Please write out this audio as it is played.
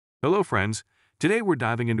Hello friends, today we're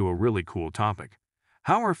diving into a really cool topic.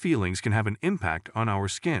 How our feelings can have an impact on our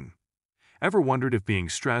skin. Ever wondered if being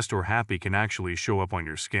stressed or happy can actually show up on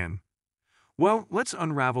your skin? Well, let's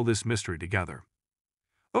unravel this mystery together.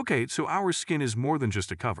 Okay, so our skin is more than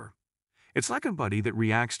just a cover. It's like a buddy that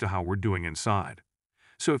reacts to how we're doing inside.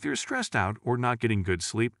 So if you're stressed out or not getting good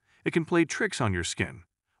sleep, it can play tricks on your skin,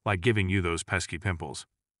 like giving you those pesky pimples.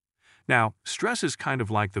 Now, stress is kind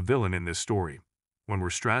of like the villain in this story. When we're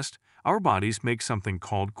stressed, our bodies make something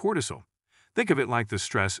called cortisol. Think of it like the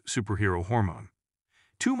stress superhero hormone.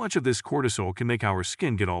 Too much of this cortisol can make our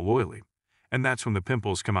skin get all oily, and that's when the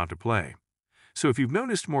pimples come out to play. So if you've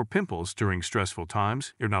noticed more pimples during stressful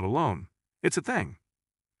times, you're not alone. It's a thing.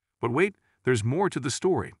 But wait, there's more to the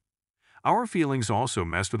story. Our feelings also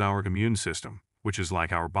mess with our immune system, which is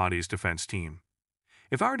like our body's defense team.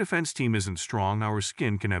 If our defense team isn't strong, our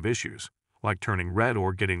skin can have issues, like turning red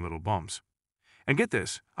or getting little bumps. And get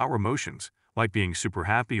this, our emotions, like being super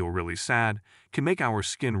happy or really sad, can make our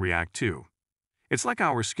skin react too. It's like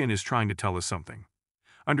our skin is trying to tell us something.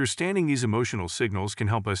 Understanding these emotional signals can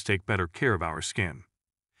help us take better care of our skin.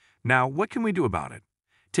 Now, what can we do about it?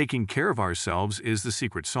 Taking care of ourselves is the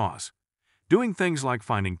secret sauce. Doing things like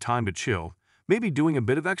finding time to chill, maybe doing a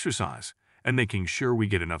bit of exercise, and making sure we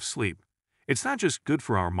get enough sleep. It's not just good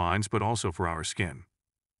for our minds but also for our skin.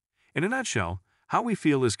 In a nutshell, how we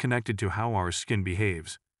feel is connected to how our skin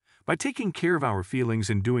behaves. By taking care of our feelings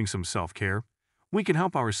and doing some self-care, we can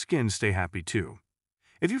help our skin stay happy too.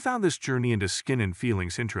 If you found this journey into skin and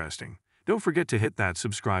feelings interesting, don't forget to hit that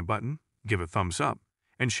subscribe button, give a thumbs up,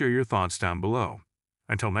 and share your thoughts down below.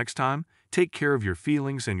 Until next time, take care of your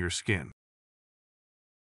feelings and your skin.